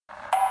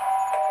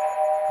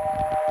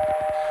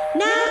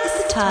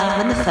time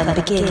when the fun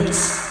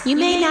begins. You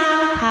may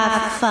now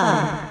have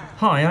fun.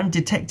 Hi, I'm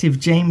Detective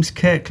James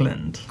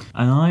Kirkland.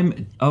 And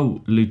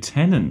I'm,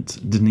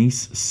 Lieutenant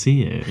Denise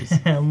Sears.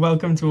 And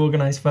welcome to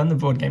Organised Fun, the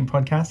board game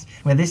podcast,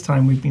 where this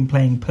time we've been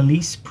playing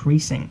Police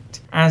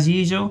Precinct. As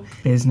usual,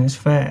 business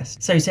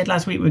first. So, we said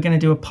last week we were going to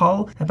do a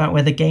poll about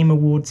whether game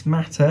awards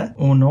matter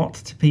or not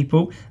to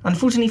people.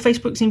 Unfortunately,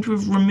 Facebook seemed to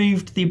have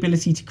removed the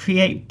ability to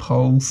create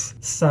polls,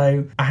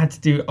 so I had to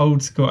do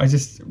old school. I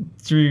just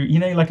drew,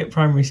 like at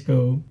primary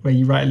school, where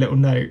you write a little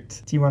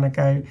note. Do you want to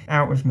go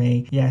out with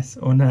me? Yes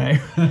or no?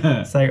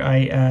 So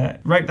I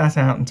wrote that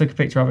out and took a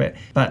picture of it,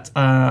 but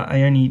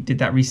I only did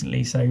that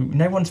recently, so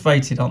no one's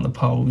voted on the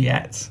poll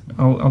yet.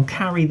 I'll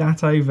carry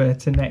that over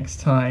to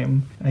next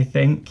time, I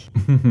think.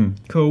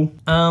 Cool.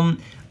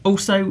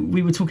 Also,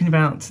 we were talking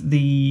about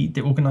the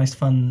Organised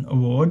Fun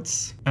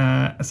Awards.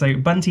 So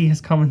Bunty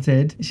has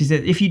commented. She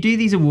said, if you do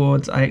these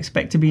awards, I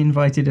expect to be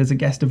invited as a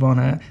guest of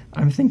honour.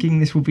 I'm thinking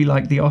this will be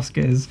like the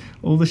Oscars.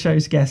 All the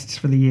show's guests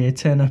for the year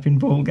turn up in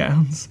ball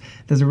gowns.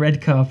 There's a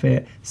red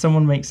carpet.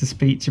 Someone makes a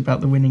speech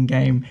about the winning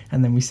game,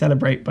 and then we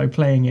celebrate by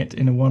playing it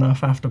in a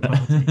one-off after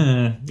party.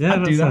 I'd do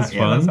that. Sounds fun.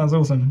 Yeah, that sounds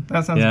awesome.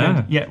 That sounds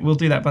good. Yeah, we'll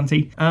do that,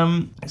 Bunty.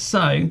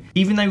 So,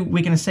 even though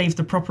we're going to save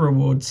the proper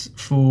awards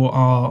for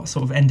our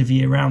sort of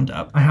end-of-year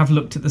roundup, I have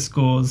looked at the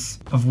scores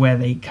of where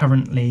they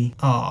currently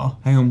are.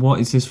 Hang on, what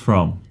is this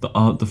from? The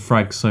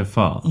frags so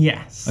far?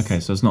 Yes. Okay,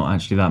 so it's not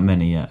actually that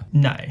many yet.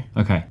 No.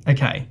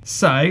 Okay.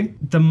 So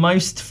the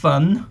most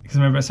fun, because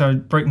remember, so I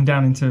broke them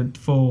down into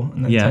four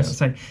and then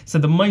total. So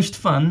the most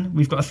fun,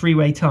 we've got a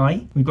three-way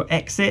tie. We've got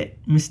Exit,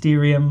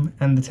 Mysterium,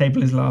 and The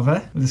Table is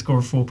Lava with a score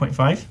of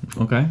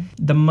 4.5. Okay.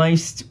 The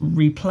most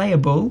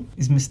replayable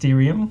is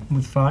Mysterium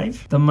with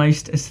 5. The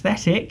most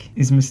aesthetic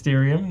is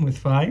Mysterium with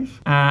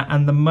 5.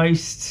 And the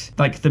most,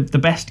 the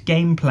best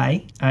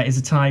gameplay is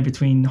a tie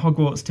between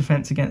Hogwarts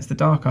Defense Against the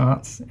Dark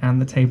Arts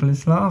and The Table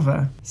is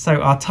Lava.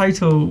 So our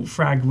total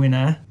frag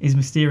winner is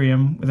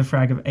Mysterium with a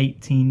frag of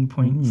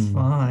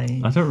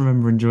 18.5. I don't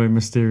remember enjoying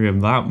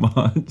Mysterium that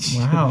much.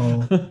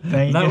 Wow.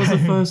 That was the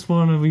first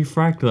one we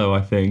fragged though,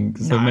 I think.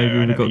 So maybe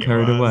we got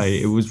carried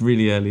away. It was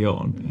really early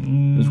on.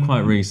 It was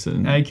quite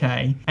recent.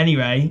 Okay.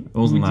 Anyway. It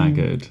wasn't that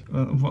good.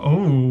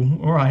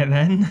 All right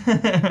then.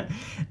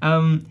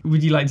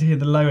 Would you like to hear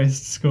the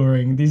lowest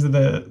scoring? These are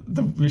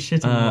the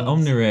shit awards.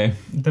 Omnirare.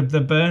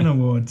 The Burn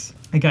Awards.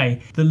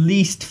 Okay, the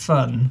least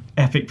fun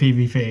Epic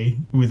PvP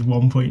with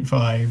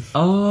 1.5.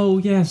 Oh,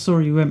 yeah,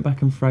 sorry, we went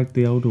back and fragged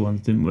the older ones,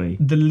 didn't we?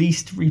 The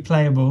least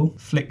replayable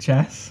Flick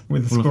Chess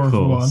with a score of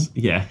 1.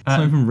 Yeah, it's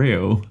not even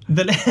real.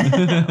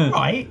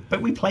 Right,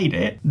 but we played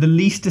it. The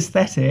least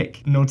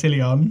aesthetic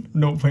Nautilion,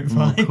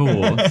 0.5. Of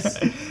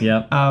course,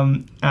 yeah.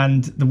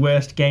 And the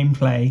worst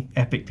gameplay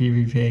Epic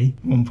PvP,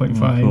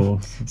 1.5. Of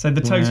course. So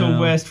the total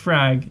worst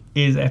frag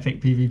is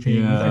Epic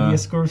PvP with only a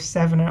score of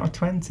 7 out of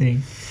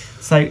 20.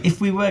 So if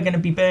we were going to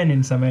be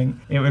burning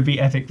something, it would be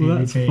Epic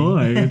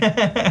PvP.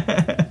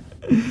 That's fine.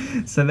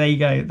 So there you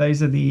go.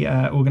 Those are the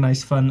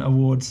Organised Fun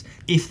Awards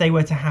if they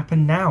were to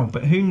happen now.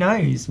 But who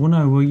knows? Well,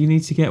 no. Well, you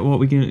need to get what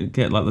we can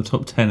get, like the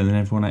top 10, and then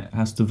everyone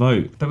has to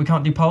vote. But we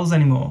can't do polls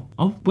anymore.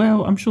 Oh,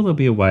 well, I'm sure there'll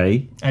be a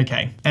way.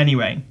 Okay.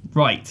 Anyway,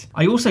 right.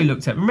 I also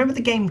looked at, remember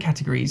the game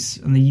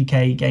categories on the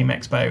UK Game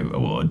Expo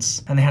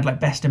Awards? And they had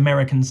Best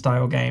American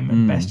Style Game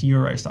and Best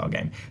Euro Style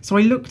Game. So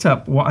I looked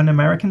up what an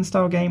American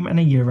Style Game and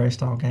a Euro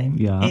Style Game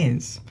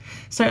is.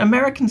 So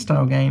American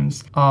Style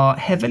games are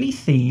heavily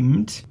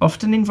themed,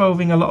 often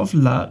involving a lot of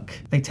luck.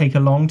 They take a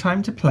long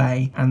time to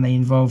play, and they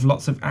involve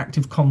lots of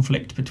active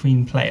conflict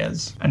between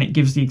players. And it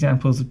gives the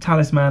examples of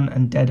Talisman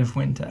and Dead of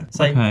Winter.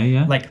 So,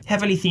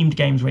 heavily themed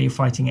games where you're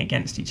fighting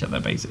against each other,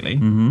 basically.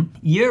 Mm-hmm.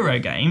 Euro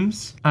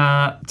games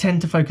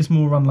tend to focus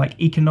more on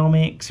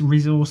economics,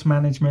 resource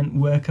management,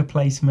 worker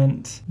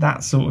placement,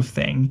 that sort of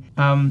thing.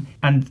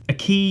 And a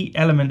key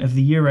element of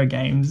the Euro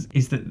games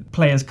is that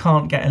players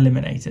can't get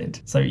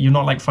eliminated. So you're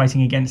not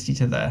fighting against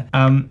each other.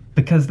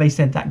 Because they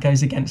said that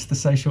goes against the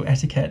social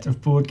etiquette of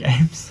board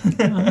games.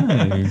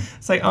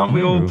 So aren't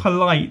we all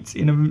polite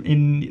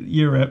in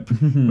Europe,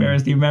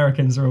 whereas the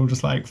Americans are all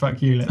just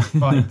fuck you, let's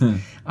fight.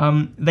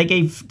 They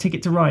gave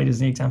Ticket to Ride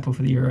as an example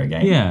for the Euro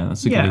game. Yeah,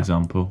 that's a good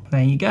example.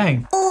 There you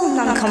go. All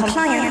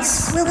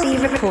non-compliance will be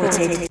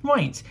reported.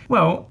 Right.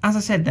 Well, as I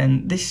said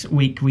then, this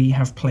week we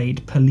have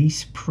played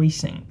Police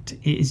Precinct.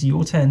 It is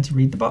your turn to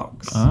read the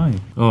box.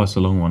 Oh, it's a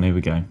long one. Here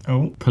we go.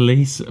 Oh.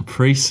 Police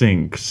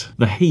Precinct.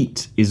 The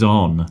heat is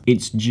on.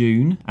 It's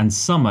June and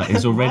summer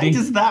is already... Why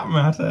does that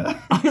matter?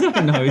 I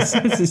don't know. It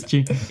says it's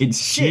June.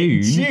 It's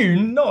June.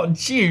 June, not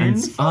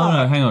June.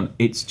 No, hang on.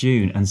 It's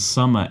June and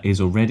summer is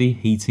already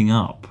heating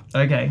up.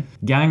 Okay.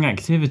 Gang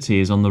activity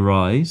is on the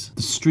rise,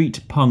 the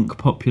street punk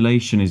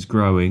population is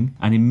growing,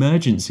 and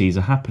emergencies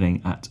are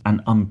happening at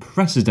an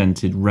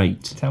unprecedented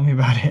rate. Tell me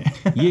about it.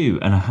 You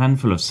and a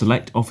handful of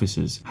select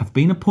officers have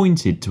been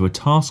appointed to a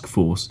task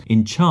force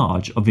in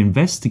charge of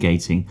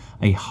investigating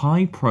a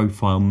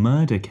high-profile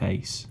murder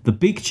case. The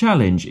big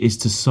challenge is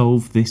to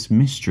solve this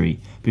mystery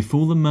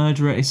before the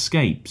murderer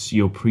escapes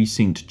your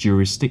precinct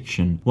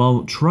jurisdiction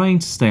while trying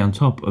to stay on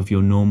top of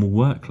your normal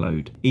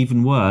workload.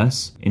 Even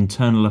worse,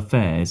 Internal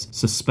Affairs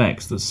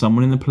suspects that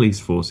someone in the police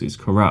force is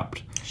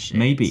corrupt. Shit.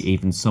 Maybe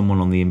even someone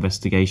on the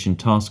investigation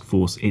task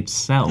force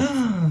itself.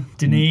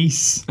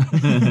 Denise.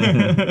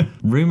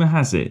 Rumour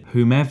has it,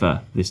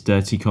 whomever this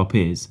dirty cop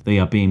is, they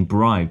are being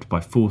bribed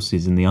by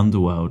forces in the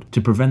underworld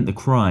to prevent the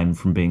crime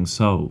from being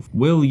solved.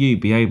 Will you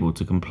be able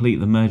to complete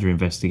the murder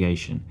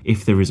investigation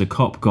if there is a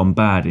cop gone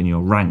bad in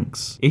your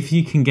ranks? If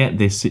you can get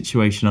this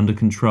situation under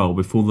control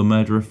before the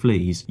murderer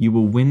flees, you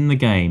will win the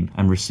game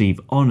and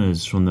receive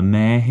honours from the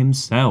mayor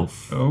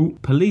himself. Oh.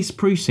 Police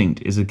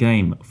Precinct is a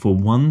game for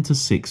 1 to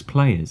 6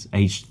 players,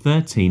 aged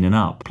 13 and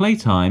up.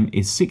 Playtime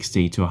is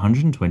 60 to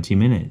 120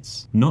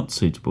 minutes. Not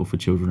suitable for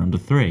children under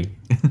 3.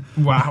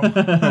 Wow.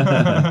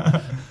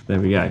 There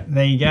we go.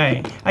 There you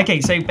go.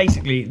 Okay, so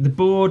basically the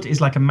board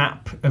is like a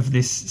map of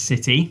this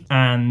city,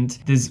 and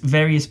there's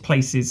various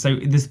places. So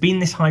there's been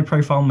this high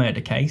profile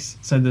murder case.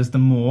 So there's the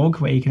morgue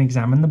where you can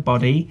examine the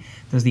body.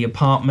 There's the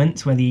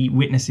apartment where the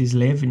witnesses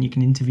live and you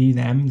can interview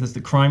them. There's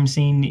the crime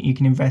scene that you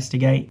can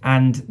investigate.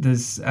 And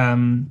there's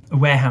a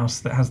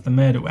warehouse that has the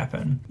murder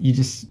weapon.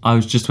 I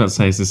was just about to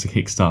say, is this a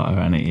Kickstarter?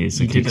 And it is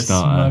a You did a Kickstarter.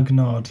 smug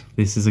nod.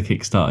 This is a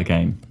Kickstarter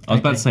game. I was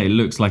about to say it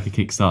looks like a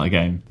Kickstarter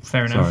game.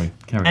 Fair enough. Sorry,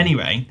 carry on.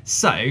 Anyway,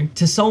 so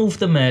to solve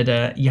the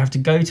murder, you have to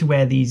go to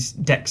where these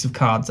decks of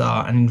cards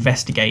are and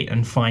investigate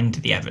and find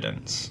the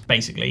evidence,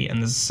 basically. And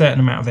there's a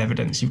certain amount of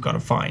evidence you've got to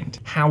find.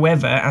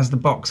 However, as the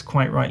box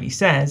quite rightly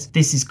says,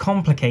 this is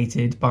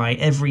complicated by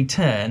every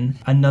turn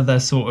another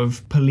sort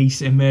of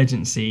police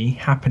emergency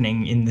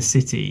happening in the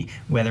city,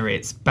 whether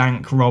it's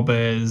bank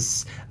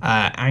robbers.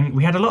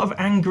 We had a lot of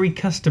angry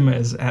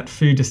customers at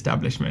food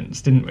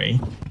establishments, didn't we?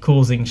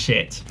 Causing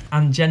shit.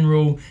 And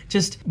general,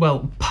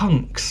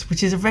 punks,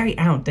 which is a very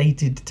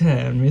outdated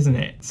term, isn't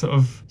it? Sort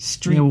of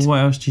street... Yeah, well, what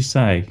else do you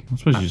say? I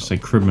suppose you just say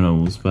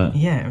criminals, but...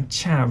 Yeah,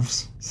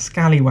 chavs.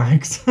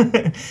 Scallywags.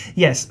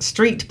 Yes,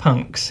 street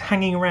punks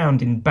hanging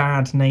around in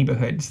bad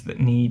neighbourhoods that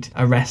need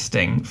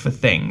arresting for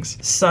things.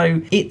 So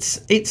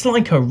it's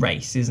like a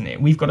race, isn't it?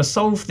 We've got to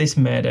solve this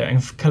murder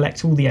and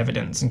collect all the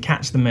evidence and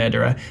catch the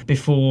murderer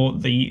before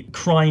the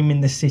crime in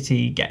the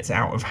city gets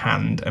out of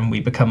hand and we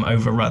become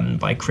overrun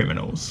by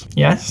criminals.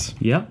 Yes?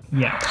 Yep.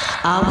 Yeah.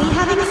 Are we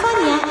having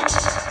fun yet?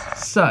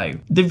 So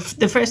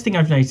the first thing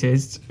I've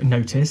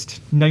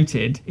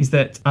noted is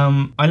that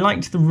I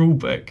liked the rule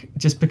book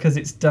just because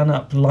it's done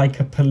up like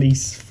a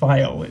police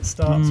file. It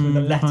starts with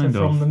a letter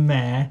from the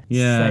mayor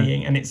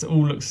saying, and it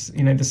all looks,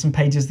 there's some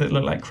pages that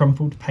look like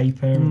crumpled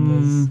paper and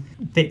there's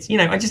bits,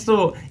 I just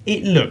thought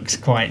it looks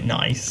quite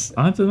nice.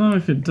 I don't know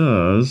if it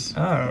does.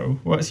 Oh,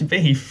 what's your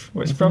beef?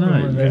 What's your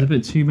problem with There's it? a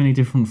bit too many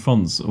different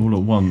fonts all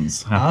at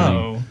once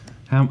happening.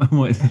 Oh.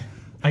 What?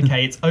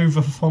 Okay, it's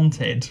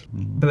over-fonted.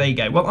 But there you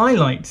go. Well, I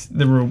liked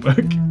the rule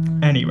book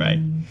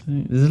anyway.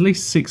 There's at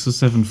least 6 or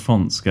 7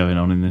 fonts going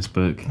on in this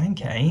book.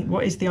 Okay,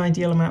 what is the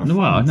ideal amount of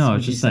Well, fonts? no, I would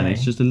was just you saying, say?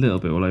 it's just a little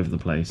bit all over the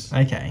place.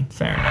 Okay,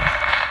 fair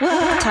enough.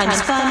 Work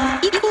times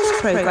fun equals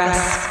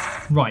progress.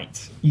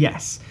 Right,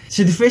 yes.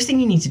 So the first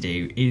thing you need to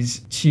do is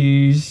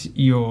choose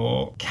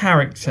your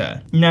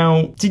character.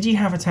 Now, did you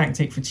have a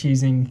tactic for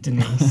choosing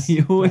Denise?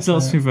 You always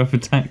ask me for a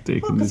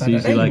tactic, Well, and 'cause it's I don't know,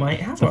 usually you like might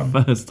have the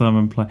one. first time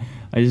I'm playing.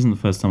 It isn't the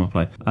first time I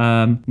play.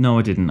 No,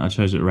 I didn't. I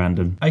chose it at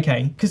random.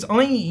 Okay, because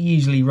I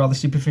usually rather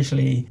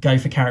superficially go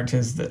for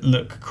characters that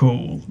look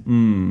cool.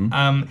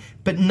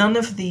 But none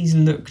of these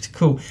looked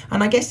cool.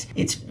 And I guess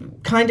it's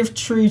kind of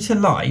true to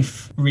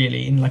life,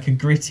 really, in like a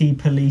gritty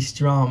police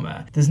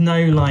drama. There's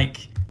no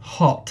like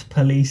hot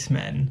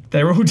policemen.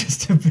 They're all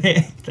just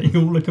they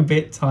all look a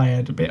bit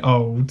tired, a bit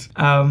old.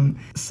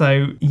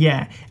 So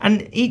yeah,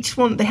 and each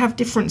one, they have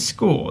different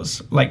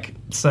scores.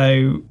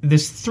 So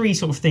there's 3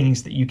 sort of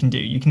things that you can do.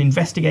 You can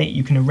investigate,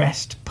 you can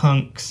arrest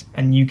punks,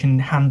 and you can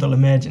handle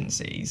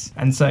emergencies.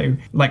 And so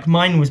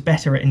mine was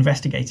better at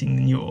investigating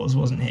than yours,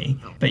 wasn't he?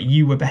 But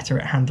you were better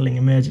at handling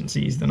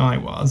emergencies than I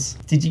was.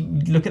 Did you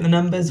look at the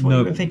numbers? What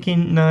you were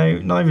picking? No,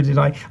 neither did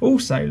I.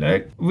 Also,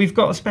 look, we've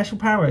got special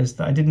powers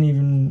that I didn't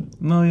even...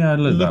 No, yeah, I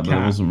looked Look at that, but at.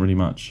 there wasn't really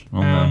much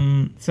on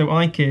there. So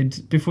I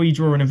could, before you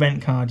draw an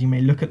event card, you may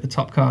look at the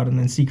top card and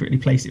then secretly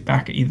place it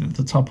back at either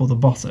the top or the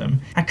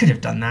bottom. I could have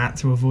done that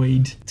to avoid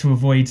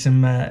avoid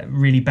some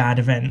really bad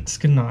events,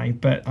 couldn't I?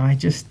 But I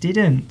just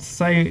didn't.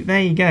 So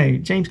there you go,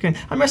 James Kirkland.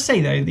 I must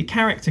say though, the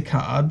character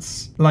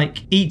cards,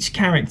 like each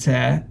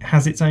character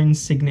has its own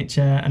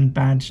signature and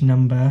badge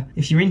number.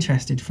 If you're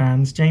interested,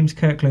 fans, James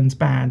Kirkland's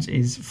badge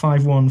is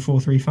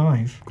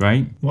 51435.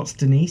 Great. What's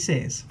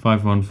Denise's?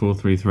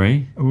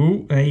 51433.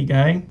 Oh, there you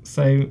go.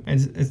 So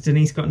has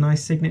Denise got a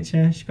nice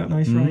signature? She's got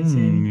nice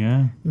writing.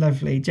 Yeah.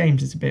 Lovely.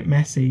 James is a bit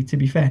messy, to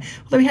be fair.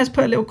 Although he has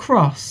put a little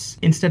cross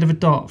instead of a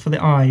dot for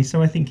the eye,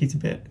 so I think he's a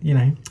bit,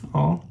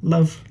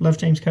 love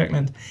James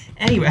Kirkland.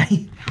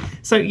 Anyway,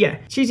 so yeah,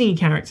 choosing your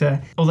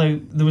character, although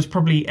there was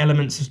probably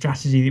elements of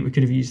strategy that we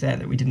could have used there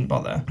that we didn't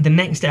bother. The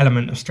next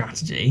element of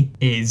strategy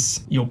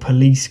is your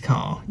police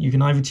car. You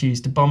can either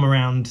choose to bomb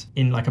around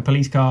in like a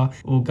police car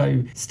or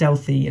go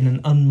stealthy in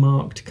an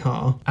unmarked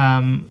car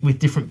with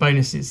different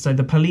bonuses. So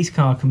the police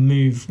car can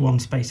move one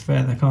space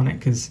further, can't it?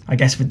 Because I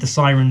guess with the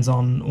sirens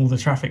on, all the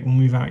traffic will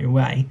move out your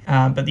way.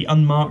 But the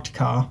unmarked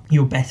car,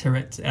 you're better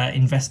at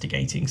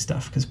investigating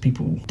stuff because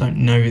people don't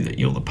know that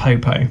you're the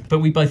popo. But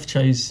we both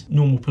chose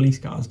normal police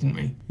cars, didn't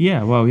we?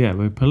 Yeah, well, yeah,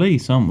 we're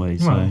police, aren't we?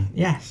 So. Well,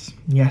 yes,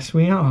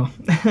 we are.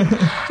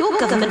 Your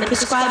government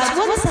prescribes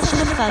one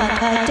session of fun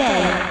per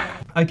day.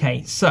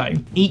 Okay, so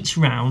each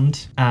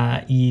round,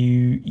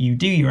 you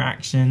do your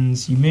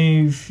actions, you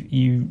move,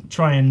 you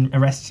try and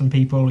arrest some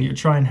people, you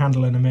try and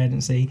handle an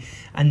emergency,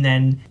 and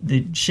then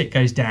the shit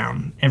goes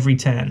down every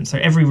turn. So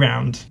every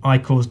round, I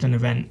caused an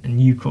event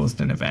and you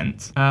caused an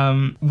event.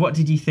 What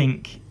did you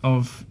think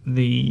of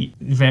the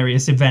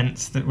various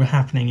events that were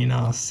happening in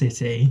our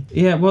city?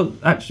 Yeah, well,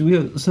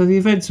 actually, so the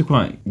events are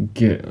quite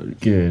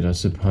good, I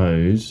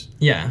suppose.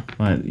 Yeah.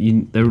 Like,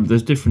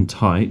 there's different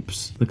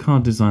types. The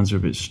card designs are a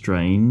bit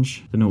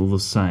strange. They're not all the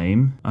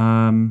same.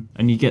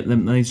 And you get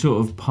them, they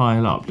sort of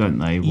pile up, don't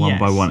they? One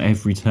by one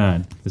every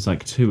turn. There's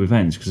like 2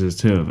 events because there's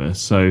 2 of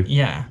us. So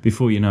yeah,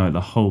 before you know it,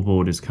 the whole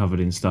board is covered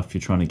in stuff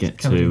you're trying to get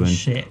to. And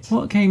shit.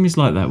 What game is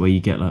like that where you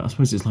get like, I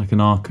suppose it's like an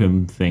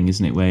Arkham thing,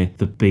 isn't it? Where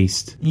the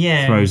beast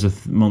throws a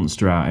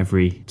monster out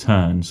every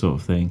turn sort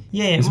of thing.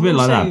 Yeah. It's a bit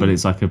like that, but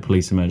it's like a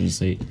police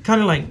emergency.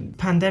 Kind of like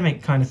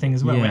pandemic kind of thing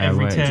as well, where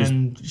every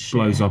turn it just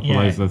blows up all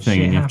over the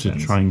thing and you have to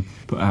try and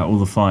put out all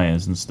the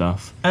fires and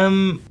stuff.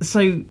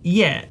 So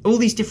yeah, all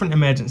these different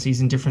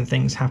emergencies and different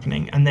things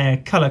happening, and they're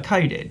colour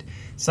coded.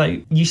 So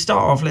you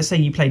start off, let's say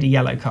you played a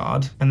yellow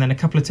card, and then a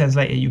couple of turns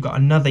later you got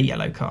another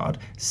yellow card.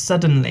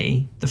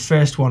 Suddenly the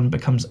first one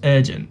becomes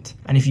urgent,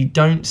 and if you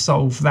don't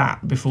solve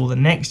that before the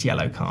next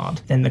yellow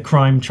card, then the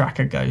crime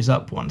tracker goes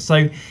up one.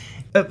 So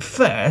at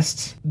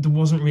first, there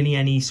wasn't really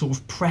any sort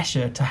of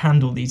pressure to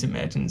handle these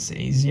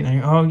emergencies. You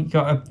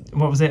got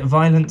a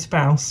violent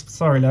spouse?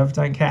 Sorry, love,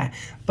 don't care.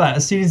 But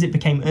as soon as it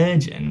became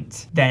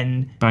urgent,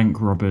 then...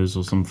 bank robbers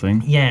or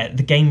something. Yeah,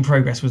 the game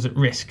progress was at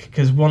risk.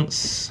 Because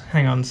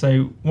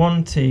so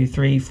 1, 2,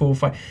 3, 4,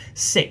 5,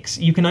 6.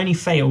 You can only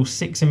fail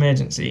 6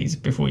 emergencies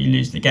before you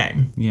lose the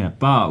game. Yeah,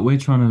 but we're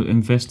trying to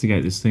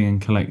investigate this thing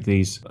and collect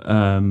these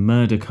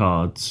murder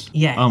cards,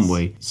 aren't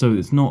we? So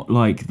it's not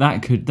like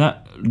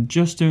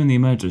just doing the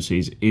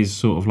emergencies is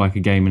sort of like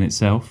a game in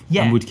itself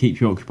and would keep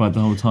you occupied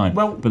the whole time.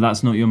 Well, but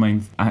that's not your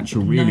main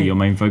your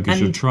main focus.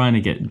 You're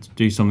trying to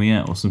do something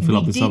else and fill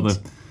up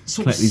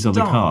collect these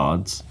other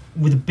cards.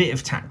 With a bit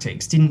of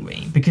tactics, didn't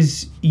we?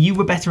 Because you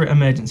were better at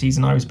emergencies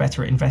and I was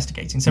better at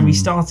investigating. So we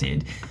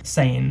started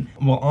saying,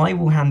 well, I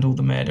will handle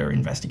the murder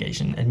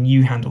investigation and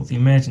you handle the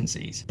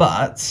emergencies.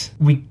 But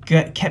we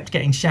kept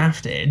getting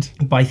shafted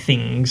by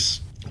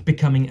things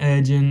becoming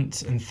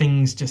urgent and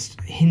things just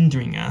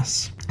hindering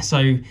us.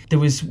 So there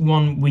was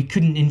one, we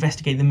couldn't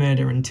investigate the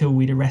murder until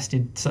we'd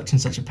arrested such and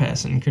such a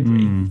person, could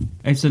we?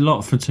 It's a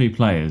lot for 2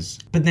 players.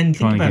 But then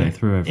think about it,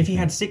 through if you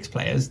had 6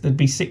 players, there'd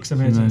be 6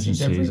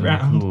 emergencies every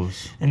round,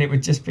 and it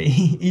would just be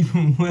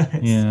even worse.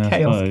 Yeah,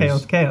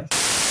 chaos.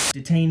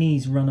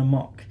 Detainees run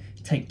amok.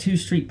 Take 2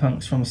 street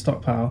punks from a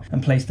stockpile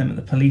and place them at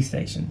the police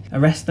station.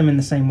 Arrest them in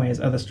the same way as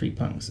other street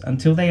punks.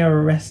 Until they are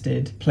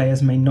arrested,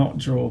 players may not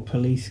draw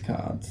police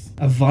cards.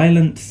 A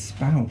violent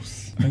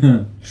spouse.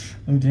 Oh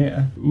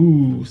dear.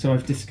 Ooh, so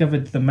I've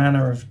discovered the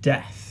manner of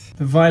death.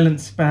 The violent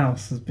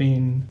spouse has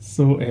been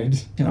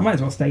sorted. I might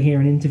as well stay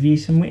here and interview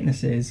some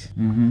witnesses.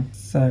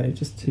 So,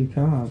 just 2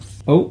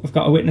 cards. Oh, I've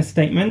got a witness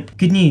statement.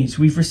 Good news,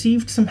 we've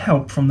received some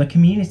help from the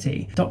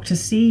community. Dr.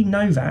 C.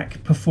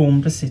 Novak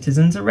performed a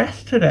citizen's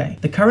arrest today.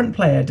 The current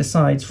player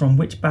decides from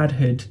which bad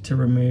hood to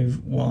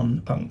remove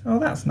 1 punk. Oh,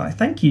 that's nice.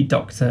 Thank you,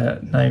 Dr.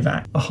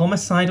 Novak. A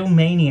homicidal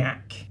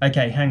maniac.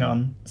 Okay, hang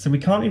on. So we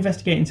can't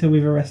investigate until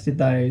we've arrested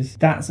those.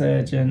 That's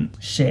urgent.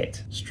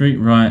 Shit. Street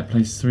riot,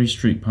 place 3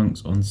 street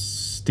punks on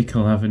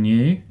Stickle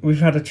Avenue. We've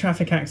had a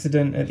traffic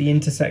accident at the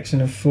intersection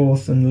of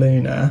 4th and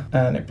Luna,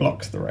 and it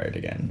blocks the road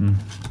again.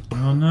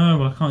 Oh no,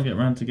 well, I can't get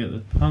round to get the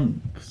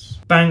punks.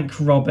 Bank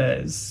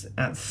robbers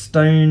at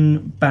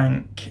Stone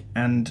Bank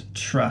and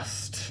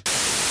Trust.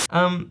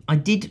 I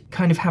did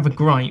kind of have a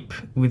gripe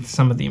with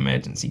some of the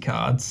emergency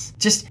cards.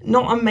 Just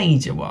not a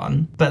major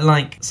one, but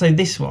so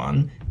this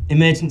one,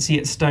 emergency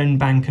at Stone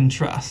Bank and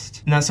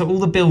Trust. Now, so all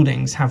the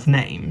buildings have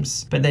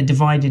names, but they're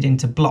divided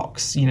into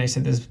blocks, you know, so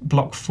there's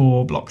block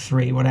 4, block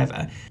 3,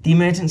 whatever. The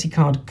emergency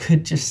card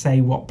could just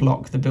say what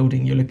block the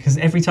building you're looking, because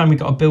every time we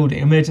got a building,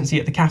 emergency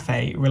at the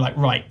cafe, we're like,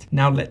 right,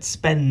 now let's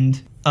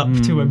spend up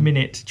to a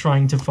minute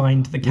trying to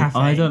find the cafe.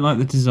 I don't like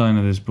the design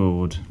of this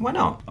board. Why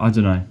not? I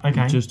don't know.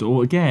 Okay. Just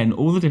all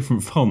the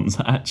different fonts,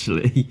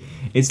 actually.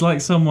 It's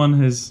like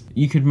someone has...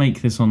 You could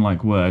make this on,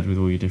 like, Word with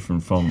all your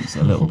different fonts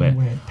a little bit.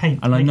 Weird. Paint.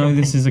 And I Make know up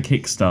this paint. is a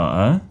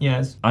Kickstarter.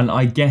 Yes. And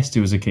I guessed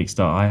it was a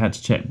Kickstarter. I had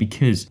to check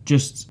because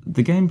just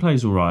the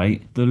gameplay's all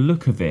right. The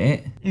look of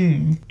it,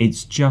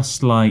 it's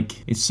just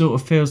like... It sort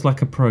of feels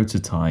like a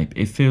prototype.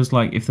 It feels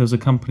like if there was a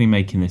company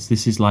making this,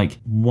 this is like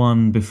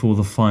 1 before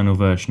the final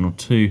version or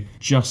 2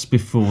 just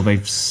before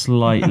they've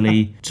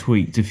slightly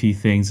tweaked a few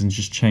things and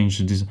just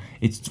changed the design.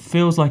 It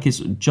feels like it's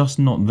just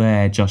not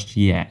there just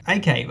yet.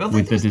 Okay, well,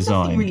 With the there's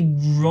design. nothing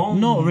really wrong.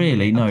 Not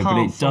really, no, but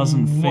apart it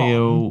doesn't from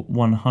feel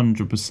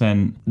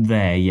 100%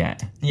 there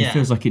yet. Yeah. It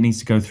feels like it needs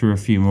to go through a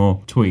few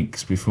more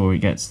tweaks before it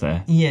gets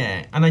there.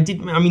 Yeah, and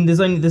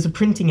there's a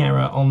printing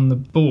error on the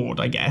board,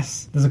 I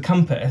guess. There's a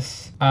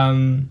compass,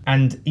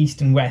 and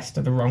east and west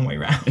are the wrong way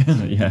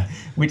round, Yeah.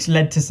 which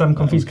led to some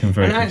confusion.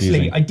 very And actually,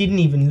 confusing. I didn't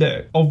even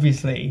look.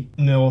 Obviously,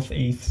 north,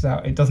 east,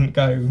 south. It doesn't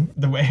go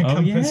the way a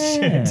compass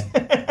should.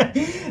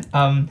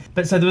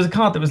 But so there was a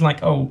card that was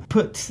like, oh,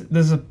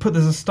 there's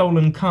a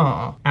stolen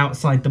car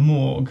outside the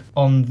morgue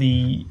on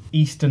the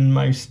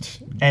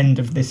easternmost end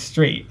of this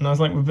street, and I was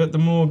like, well, but the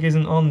morgue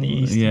isn't on the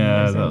easternmost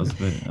Yeah, end. that was a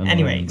bit annoying,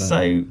 Anyway, but-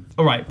 so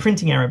all right,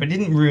 printing error, but it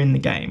didn't ruin the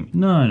game.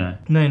 No.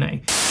 No.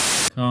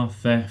 Car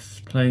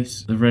theft.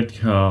 Place the red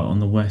car on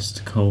the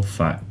West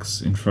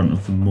Colfax in front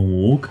of the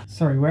morgue.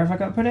 Sorry, where have I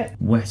got to put it?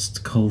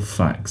 West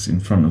Colfax in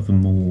front of the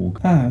morgue.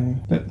 Oh,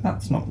 but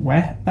that's not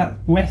where. That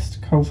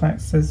West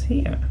Colfax says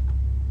here.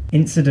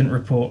 Incident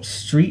report,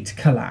 street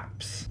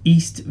collapse,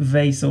 East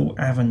Vasel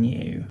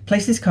Avenue.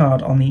 Place this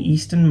card on the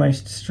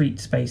easternmost street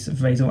space of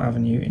Vasel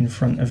Avenue in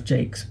front of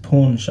Jake's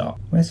pawn shop.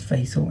 Where's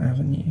Vasel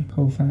Avenue?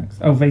 Colfax.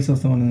 Oh,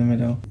 Vasel's the one in the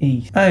middle.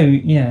 East. Oh,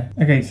 yeah.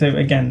 Okay, so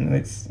again,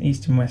 it's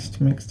east and west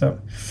mixed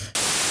up.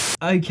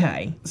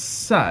 Okay,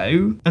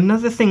 so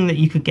another thing that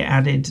you could get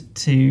added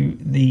to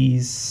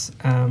these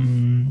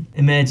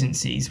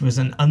emergencies was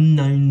an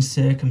unknown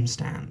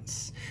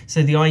circumstance.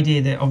 So the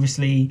idea that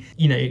obviously,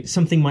 you know,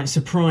 something might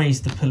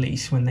surprise the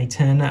police when they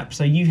turn up.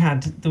 So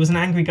there was an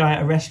angry guy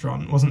at a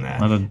restaurant, wasn't there?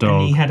 And a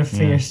dog. And he had a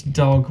fierce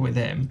dog with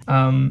him.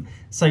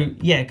 So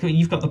yeah,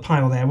 you've got the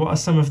pile there. What are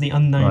some of the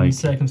unknown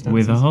circumstances?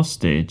 With a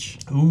hostage.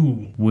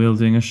 Ooh,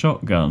 Wielding a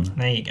shotgun.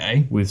 there you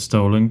go. With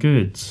stolen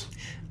goods.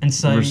 And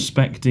so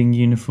Respecting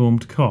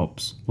uniformed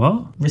cops.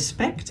 What?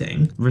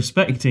 respecting.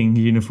 Respecting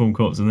uniformed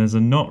cops, and there's a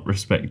not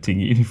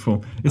respecting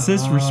uniform. It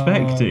says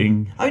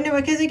respecting. Oh no,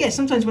 because I guess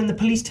sometimes when the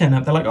police turn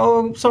up, they're like,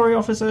 "Oh, sorry,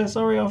 officer.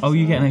 Sorry, officer." Oh,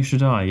 you get an extra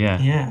die, yeah.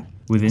 Yeah.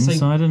 With So-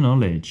 insider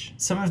knowledge.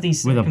 Some of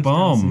these With a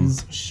bomb.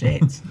 circumstances-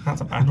 Shit,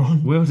 that's a bad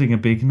one. Wielding a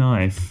big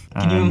knife.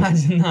 Can you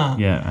imagine that?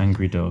 Yeah,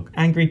 angry dog.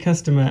 Angry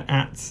customer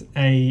at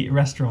a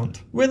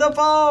restaurant with a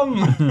bomb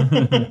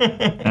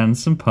And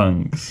some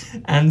punks.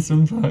 and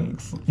some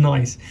punks.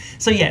 Nice.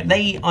 So yeah,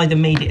 they either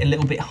made it a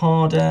little bit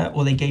harder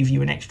or they gave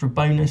you an extra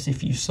bonus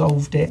if you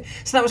solved it.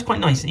 So that was quite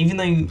nice, even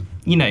though,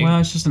 you know. Well,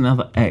 it's just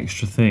another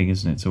extra thing,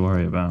 isn't it, to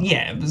worry about?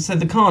 Yeah, so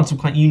the cards were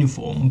quite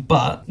uniform,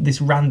 but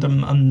this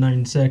random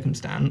unknown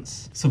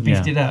circumstance sort of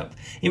beefed Yeah. it up.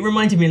 It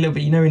reminded me a little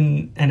bit, you know,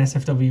 in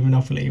NSFW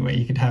Monopoly where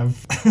you could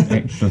have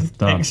Extra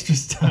stuff. extra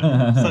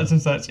stuff, such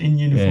and such in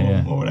uniform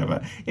Yeah. or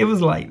whatever. It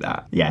was like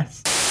that,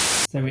 yes.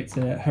 So it's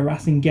a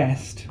harassing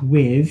guest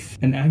with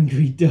an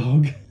angry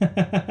dog.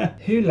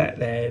 Who let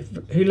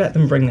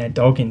them bring their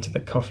dog into the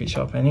coffee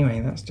shop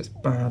anyway? That's just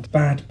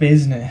bad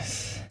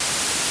business.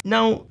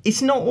 Now,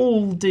 it's not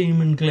all doom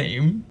and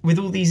gloom. With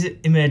all these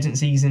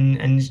emergencies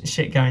and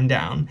shit going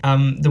down,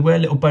 there were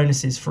little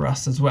bonuses for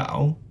us as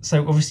well.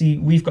 So obviously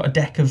we've got a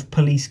deck of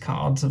police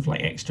cards of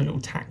like extra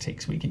little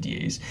tactics we could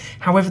use.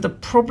 However, the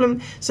problem,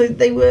 so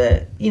they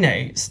were, you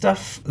know,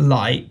 stuff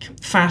like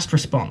fast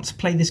response.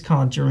 Play this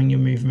card during your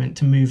movement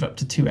to move up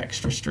to 2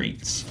 extra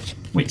streets,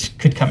 which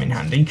could come in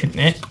handy, couldn't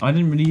it? I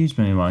didn't really use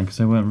many of mine because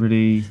they weren't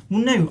really...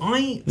 Well, no,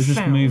 I They just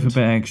found... move a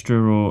bit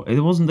extra, or... They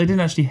didn't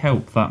actually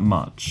help that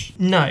much.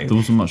 No. There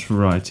wasn't much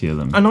variety of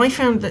them. And I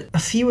found that a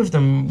few of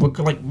them were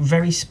like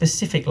very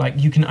specific, like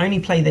you can only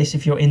play this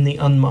if you're in the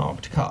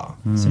unmarked car.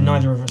 So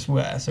neither of us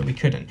were, so we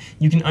couldn't.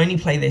 You can only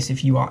play this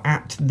if you are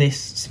at this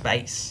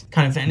space,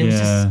 kind of thing. And it was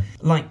Yeah.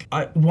 just like,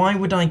 why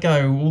would I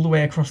go all the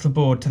way across the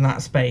board to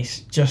that space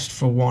just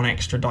for 1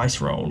 extra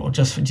dice roll, or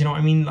just for, do you know what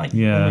I mean? Like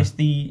Yeah. almost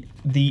the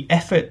the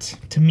effort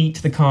to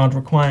meet the card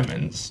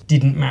requirements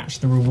didn't match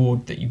the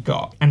reward that you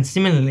got. And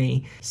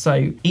similarly,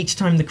 so each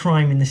time the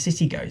crime in the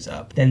city goes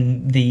up,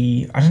 then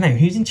I don't know,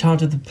 who's in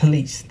charge of the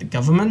police? The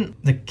government?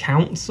 The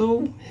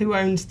council? Who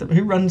runs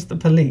the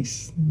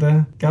police?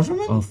 The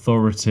government?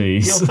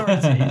 Authorities. The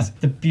authorities.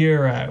 The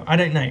bureau. I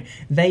don't know.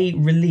 They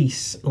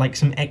release like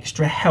some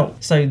extra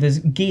help. So there's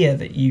gear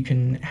that you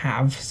can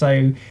have.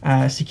 So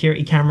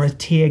security cameras,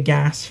 tear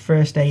gas,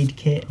 first aid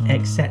kit,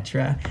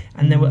 etc.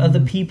 And there were other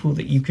people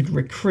that you could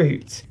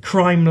recruit.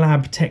 Crime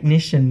lab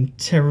technician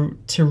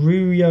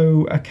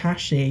Teruyo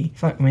Akashi.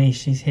 Fuck me,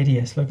 she's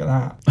hideous. Look at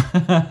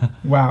that.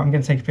 Wow, I'm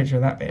going to take a picture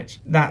of that bitch.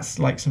 That's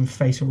like some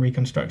facial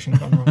reconstruction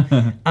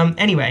gone wrong.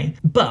 Anyway,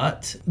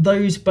 but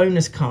those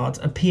bonus cards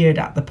appeared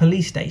at the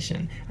police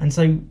station. And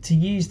so to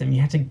use them,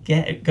 you had to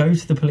go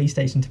to the police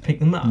station to pick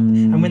them up.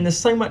 And when there's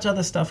so much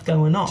other stuff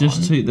going on...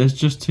 There's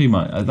just too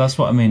much. That's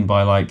what I mean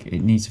by, like,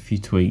 it needs a few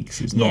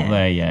tweaks. It's not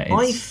there yet.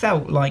 I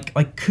felt like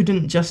I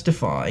couldn't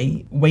justify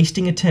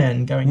wasting a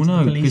turn going to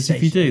the police because station.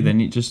 if you do,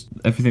 then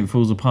everything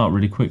falls apart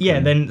really quickly. Yeah,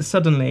 then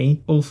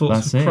suddenly all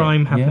sorts of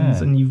crime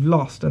happens and you've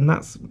lost, and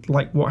that's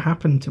like what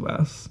happened to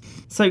us.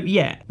 So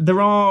yeah,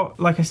 there are,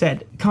 like I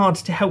said,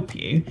 cards to help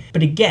you,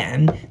 but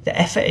again, the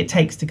effort it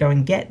takes to go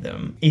and get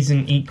them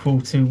isn't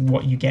equal to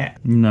what you get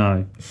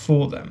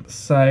for them.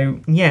 So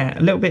yeah,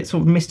 a little bit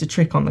sort of missed a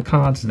trick on the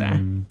cards there.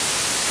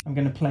 I'm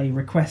going to play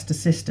Request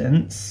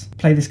Assistance.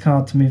 Play this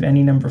card to move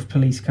any number of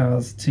police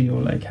cars to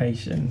your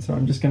location. So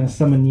I'm just going to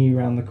summon you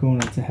around the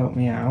corner to help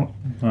me out.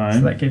 Right.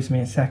 So that gives me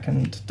a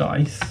second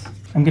dice.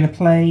 I'm going to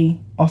play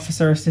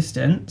Officer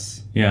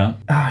Assistance. Yeah.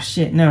 Ah,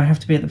 shit, no, I have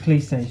to be at the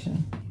police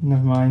station.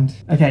 Never mind.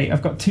 Okay,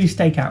 I've got 2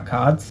 stakeout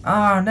cards.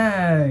 Oh,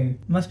 no.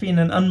 Must be in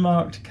an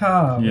unmarked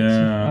car.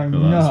 Yeah, I'm I've got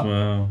that not. as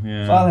well.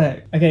 Yeah.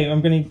 Father. Okay,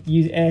 I'm going to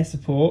use air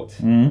support,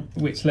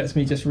 which lets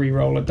me just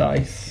re-roll a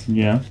dice.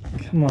 Yeah.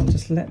 Come on,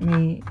 just let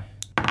me...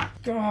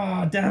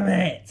 God damn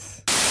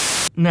it!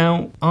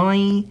 Now,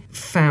 I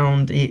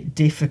found it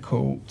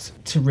difficult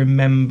to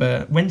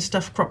remember when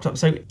stuff cropped up.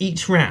 So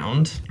each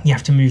round, you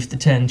have to move the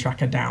turn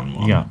tracker down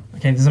one. Yeah.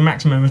 Okay, there's a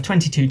maximum of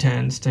 22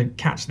 turns to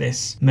catch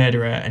this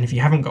murderer, and if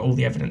you haven't got all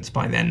the evidence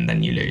by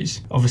then you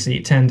lose. Obviously,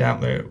 it turned out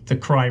that the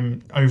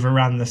crime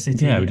overran the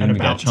city we didn't at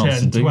about get a chance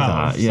turn to do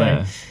 12. that.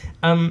 Yeah.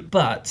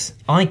 But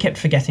I kept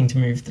forgetting to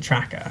move the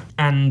tracker,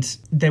 and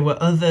there were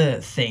other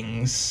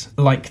things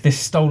like this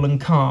stolen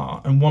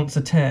car, and once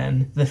a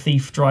turn the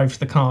thief drives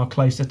the car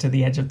closer to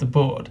the edge of the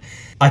board.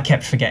 I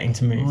kept forgetting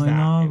to move that.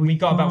 know, We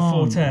got about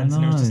 4 turns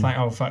and it was just know. like,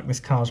 oh fuck, this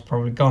car's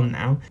probably gone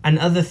now. And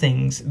other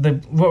things, the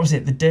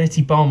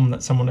dirty bomb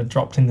that someone had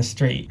dropped in the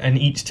street, and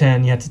each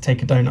turn you had to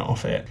take a donut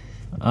off it.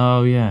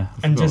 Oh yeah.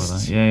 I And forgot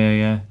just- about that.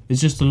 Yeah. It's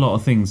just a lot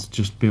of things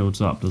just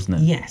builds up, doesn't it?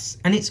 Yes,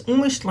 and it's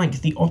almost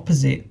like the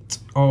opposite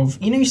of,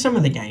 some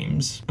of the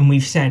games, and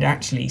we've said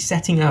actually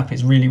setting up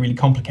is really, really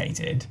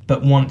complicated,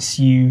 but once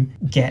you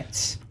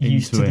get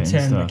used to Into the it and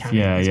turn stuff,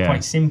 mechanic, it's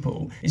quite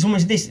simple. It's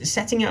almost this,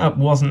 setting it up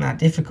wasn't that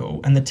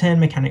difficult, and the turn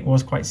mechanic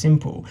was quite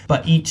simple,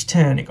 but each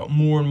turn it got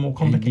more and more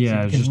complicated,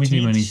 Yeah, because just with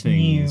too many each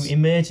new things.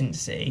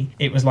 emergency,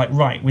 it was like,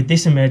 right, with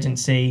this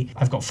emergency,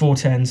 I've got 4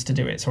 turns to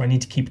do it, so I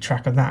need to keep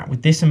track of that.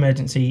 With this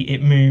emergency,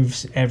 it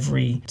moves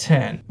every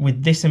turn.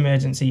 With this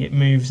emergency, it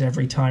moves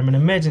every time an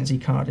emergency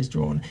card is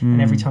drawn,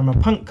 and every time a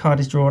punk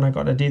card is drawn, I've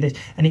got to do this,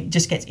 and it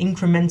just gets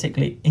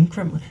incrementally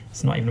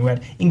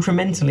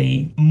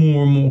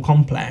more and more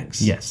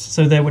complex. Yes.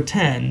 So there were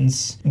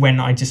turns when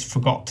I just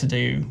forgot to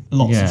do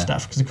lots Yeah. of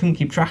stuff because I couldn't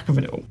keep track of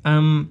it all.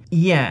 And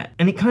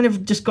it kind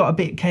of just got a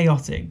bit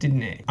chaotic,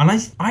 didn't it? And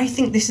I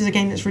think this is a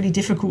game that's really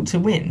difficult to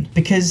win,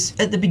 because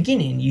at the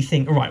beginning you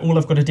think, all right, all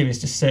I've got to do is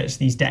just search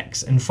these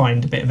decks and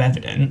find a bit of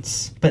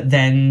evidence. But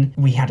then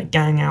we had a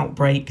gang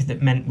outbreak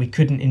that meant we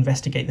couldn't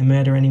investigate the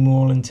murder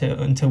anymore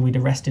until we'd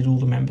arrested all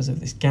the members of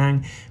this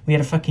gang. We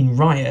had a fucking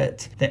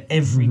riot that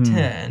every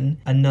turn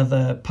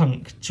another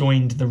punk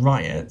joined the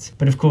riot.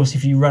 But of course,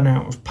 if you run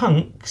out of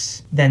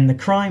punks, then the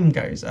crime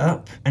goes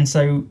up. And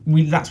so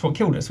that's what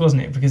killed us,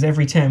 wasn't it? Because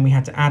every turn we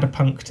had to add a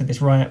punk to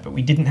this riot, but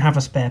we didn't have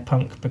a spare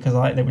punk because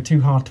they were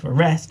too hard to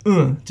arrest.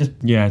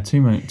 Yeah,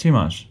 too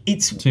much.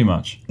 It's Too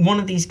much. one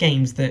of these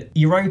games that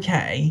you're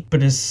okay,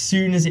 but as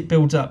soon as it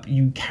builds up,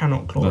 you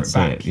cannot claw That's it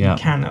back. it, yeah. You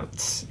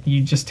cannot.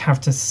 You just have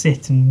to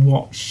sit and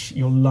watch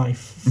your life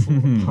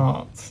fall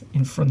apart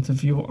in front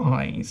of your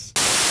eyes.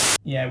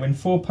 Yeah, when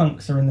 4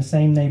 punks are in the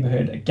same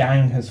neighbourhood, a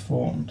gang has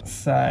formed.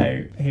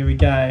 So, here we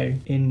go.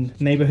 In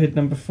neighbourhood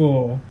number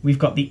 4, we've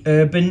got the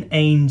Urban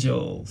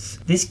Angels.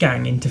 This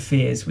gang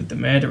interferes with the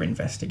murder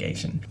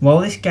investigation. While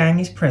this gang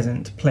is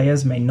present,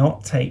 players may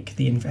not take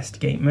the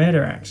investigate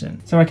murder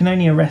action. So I can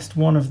only arrest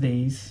one of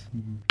these,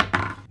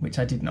 which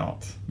I did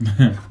not.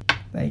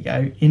 There you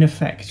go.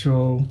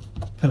 Ineffectual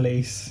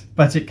police.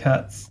 Budget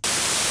cuts.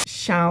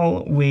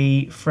 Shall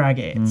we frag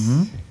it?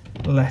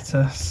 Let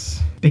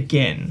us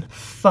begin.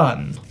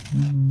 Fun.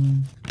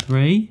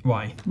 3.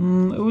 Why? It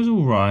was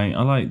all right.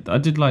 I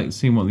did like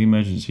seeing what the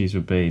emergencies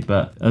would be,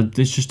 but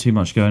there's just too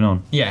much going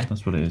on. Yeah.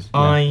 That's what it is.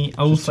 I Just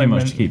also too much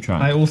went, to keep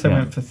track. I also Yeah.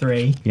 went for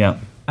 3. Yeah.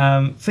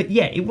 But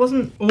yeah, it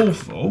wasn't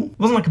awful. It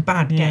wasn't like a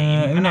bad game.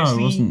 And no,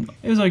 actually, it wasn't.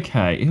 It was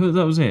okay.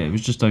 That was it. It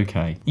was just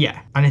okay. Yeah,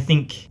 and I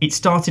think it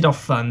started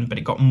off fun, but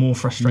it got more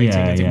frustrating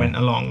as it Yeah. went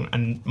along,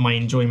 and my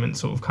enjoyment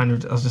sort of kind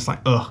of, I was just like,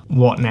 ugh,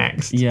 what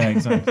next? Yeah,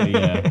 exactly.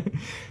 Yeah.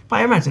 But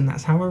I imagine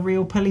that's how a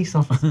real police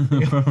officer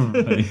feels.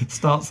 Probably.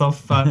 Starts off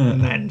fun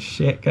and then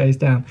shit goes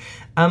down.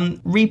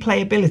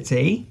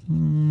 Replayability,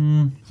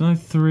 So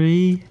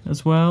 3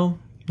 as well.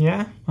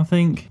 yeah. I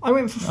think. I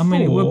went for 4. I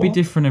mean, it would be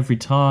different every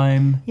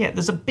time. Yeah,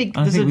 there's a big,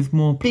 I there's think a with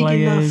more big enough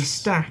players.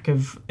 stack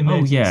of Oh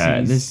emergencies.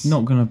 yeah, there's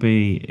not going to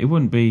be. It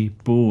wouldn't be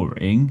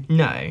boring.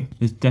 No.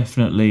 There's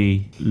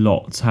definitely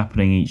lots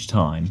happening each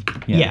time.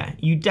 Yeah,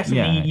 you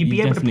definitely, Yeah, you'd be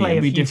you able to definitely- play a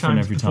it'd be few different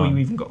times every before time.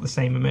 you even got the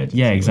same emergency.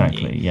 Yeah, wouldn't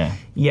exactly. you? Yeah.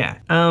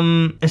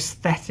 Yeah.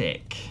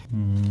 Aesthetic.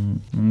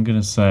 I'm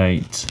gonna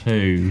say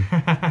 2.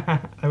 I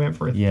went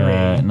for a 3.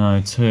 Yeah,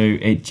 no, 2.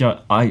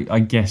 I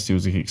guessed it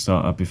was a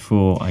Kickstarter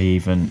before I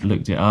even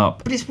looked it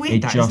up. But it's weird,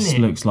 It that, just isn't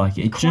it? looks like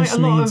it. It Quite just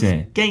a lot needs of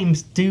it.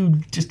 games do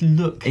just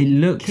look. It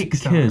looks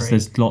because Kickstarter-y.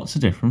 there's lots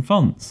of different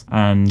fonts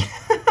and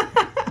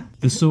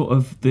the sort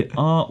of the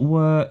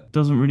artwork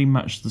doesn't really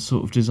match the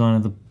sort of design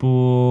of the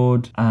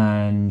board,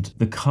 and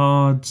the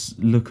cards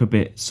look a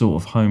bit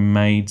sort of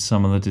homemade.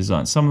 Some of the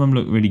designs, some of them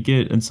look really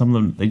good, and some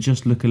of them they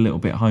just look a little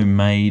bit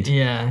homemade.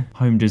 Yeah.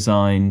 Home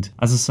designed.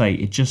 As I say,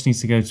 it just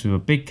needs to go to a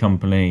big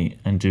company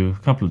and do a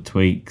couple of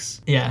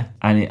tweaks. Yeah.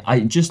 And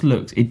it just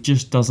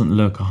doesn't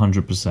look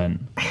 100%.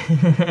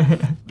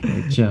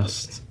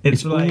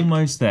 It's like-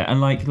 almost there.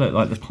 And like, look,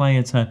 like the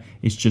player turn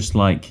is just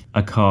like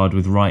a card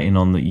with writing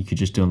on that you could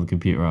just do on the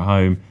computer at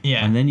home.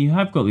 Yeah. And then you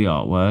have got the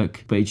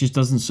artwork, but it just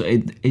doesn't,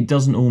 it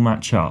doesn't all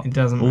match up. It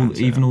doesn't match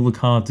Even up. all the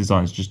card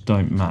designs just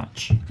don't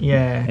match.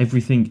 Yeah.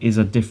 Everything is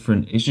a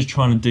different, it's just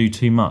trying to do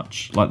too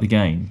much, like the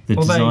game. The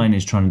Although- design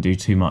is trying to do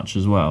too much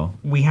as well.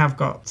 We have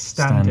got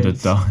standard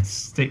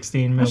dice.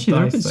 16 mil Actually,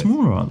 they're a dice. bit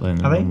smaller, aren't they,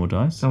 than Are they? normal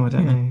dice? Oh, I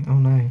don't know. Oh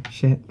no,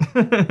 shit.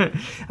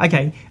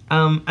 Okay.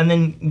 And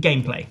then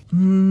gameplay.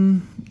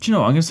 Do you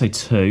know what? I'm going to say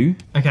 2,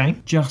 Okay.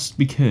 just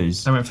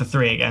because. I went for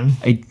 3 again.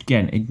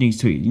 It needs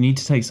to. You need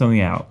to take something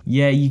out.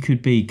 Yeah, you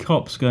could be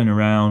cops going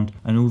around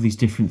and all these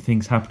different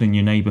things happen in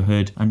your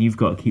neighbourhood, and you've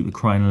got to keep the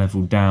crime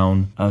level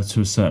down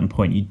to a certain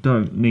point. You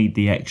don't need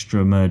the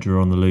extra murderer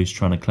on the loose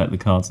trying to collect the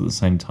cards at the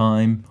same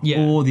time. Yeah.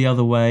 Or the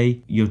other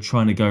way, you're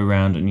trying to go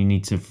around and you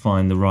need to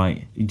find the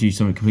right. You do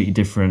something completely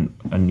different,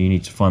 and you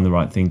need to find the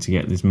right thing to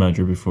get this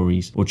murderer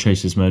or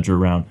chase this murderer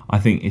around. I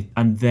think,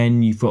 and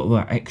then you've got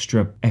that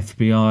extra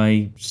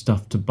FBI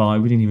stuff to buy.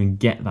 We didn't even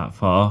get that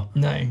far.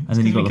 No. And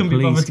then you've got the couldn't be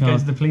police bothered to go car,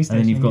 to the police and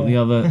then station, you've got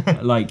yeah. the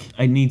other, like,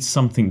 it needs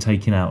something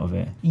taken out of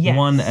it. Yes.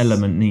 One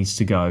element needs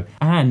to go.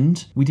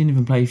 And we didn't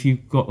even play, if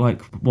you've got,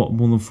 like, more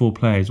than 4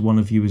 players, one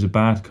of you is a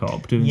bad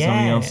cop doing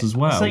something else as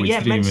well. So which yeah,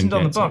 we didn't even mentioned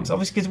on the get to. box,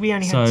 obviously, because we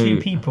only So- had 2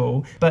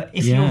 people. But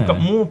if Yeah. you've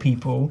got more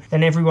people,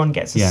 then everyone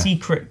gets a Yeah.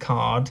 secret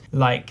card,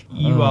 like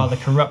you are the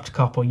corrupt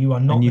cop or you are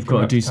not. And the you've got to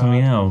corrupt do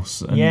something card.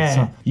 else. And Yeah.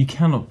 so you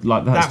cannot,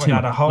 like, that's That would too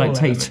add a much. whole Like,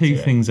 take element 2 to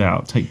it. things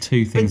out. Take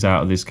 2 things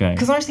out of this game.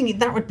 Because I was thinking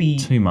that would be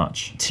Too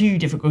much. too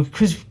difficult.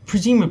 Because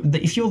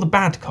presumably, if you're the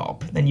bad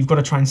cop, then you've got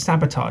to try and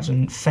sabotage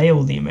and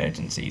fail the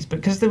emergencies.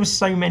 But because there were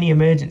so many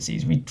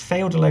emergencies, we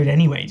failed a load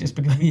anyway, just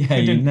because we Yeah,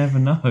 you couldn't. never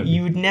know.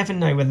 You would never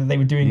know whether they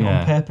were doing it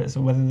Yeah. on purpose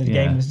or whether the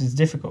Yeah. game was just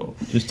difficult.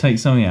 Just take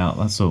something out,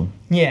 that's all.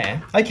 Yeah.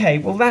 Okay.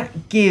 Well,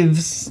 that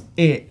gives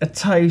it a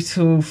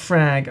total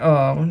frag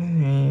of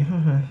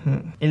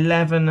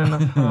 11 and a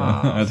I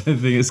half. don't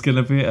think it's going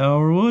to be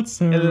our awards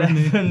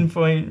ceremony.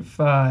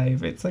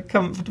 11.5. It's a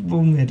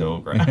comfortable middle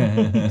ground.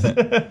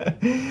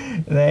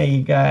 There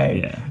you go.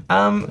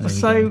 Yeah.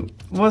 So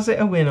was it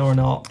a win or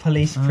not?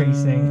 Police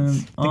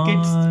precinct.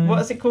 What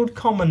is it called?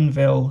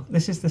 Commonville.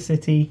 This is the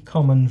city,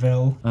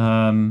 Commonville.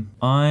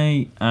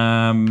 I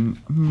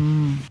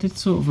did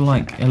sort of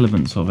like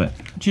elements of it.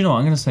 Do you know what?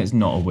 I'm going to say it's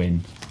not a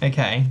win.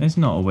 Okay. It's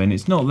not a win.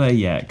 It's not there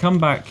yet. Come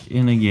back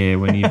in a year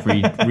when you've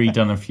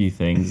redone a few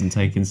things and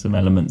taken some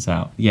elements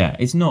out. Yeah,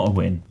 it's not a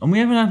win. And we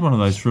haven't had one of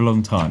those for a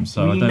long time,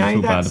 so I We don't know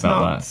feel bad that's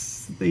about not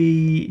that.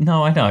 the.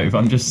 No, I know, but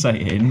I'm just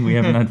saying we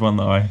haven't had one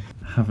that I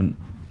haven't.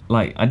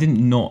 Like, I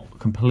didn't not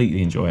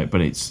completely enjoy it, but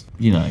it's,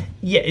 you know.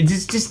 Yeah,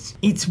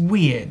 it's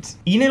weird.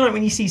 You know, like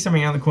when you see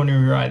something out of the corner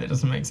of your eye that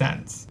doesn't make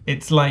sense.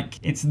 It's like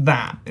it's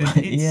that.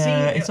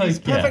 Yeah, it's it's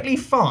perfectly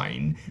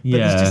fine, but Yeah.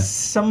 there's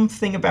just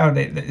something about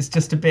it that is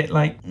just a bit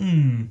like,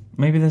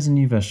 Maybe there's a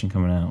new version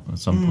coming out at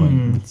some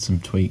point with some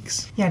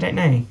tweaks. yeah, I don't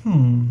know.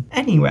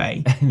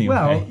 Anyway, Anyway.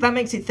 well, that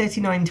makes it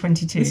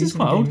 39.22. This is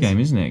quite an old game,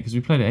 isn't it? Because we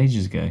played it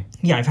ages ago.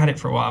 Yeah, I've had it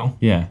for a while.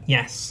 Yeah.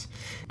 Yes.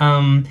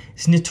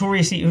 It's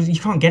notoriously, you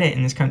can't get it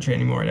in this country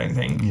anymore, I don't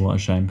think. What a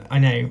shame. I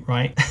know,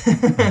 right?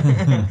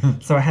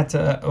 So I had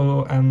to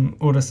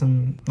order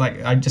some,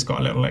 like, I just got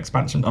a little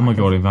expansion. Oh my pack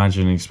god, of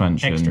imagine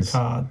expansions. extra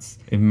cards.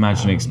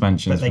 Imagine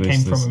expansions. But they for came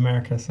this. from There's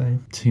America, so.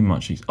 too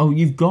much. Oh,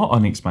 you've got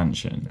an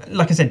expansion.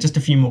 Like I said, just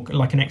a few more,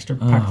 like an extra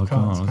pack Oh of god,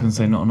 cards. I was going to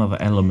say not another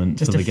element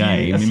Just to the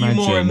game. a few Imagine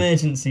more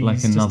emergencies. like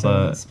just to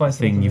another spice it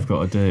thing up a you've bit.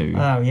 got to do.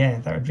 Oh yeah,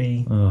 that would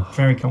be Ugh.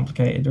 very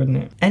complicated, wouldn't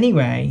it?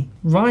 Anyway,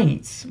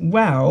 right.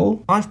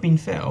 Well, I I've been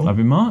Phil. I've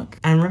been Mark.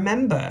 And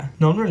remember,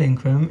 non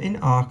relinquum in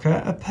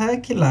arca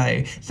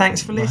aperculo.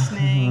 Thanks for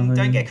listening.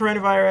 Don't get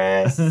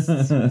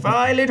coronavirus.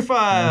 Bye,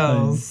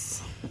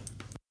 ludophiles.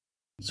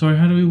 Sorry,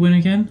 how do we win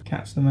again?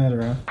 Catch the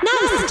murderer.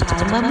 Now is the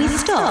time when we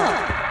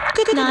stop.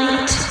 Good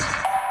night.